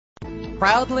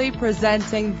Proudly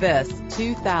presenting this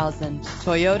 2000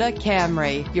 Toyota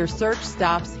Camry. Your search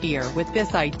stops here with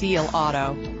this ideal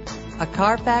auto. A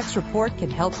Carfax report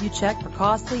can help you check for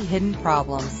costly hidden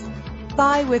problems.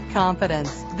 Buy with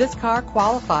confidence. This car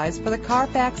qualifies for the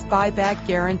Carfax buyback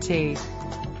guarantee.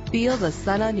 Feel the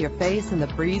sun on your face and the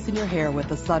breeze in your hair with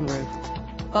the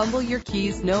sunroof. Fumble your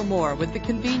keys no more with the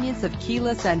convenience of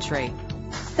keyless entry.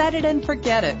 Set it and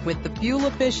forget it with the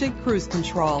fuel-efficient cruise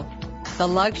control. The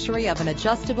luxury of an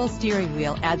adjustable steering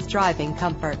wheel adds driving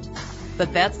comfort.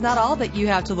 But that's not all that you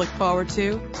have to look forward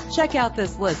to. Check out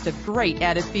this list of great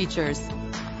added features.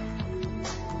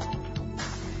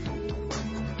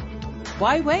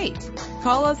 Why wait?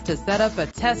 Call us to set up a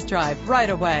test drive right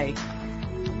away.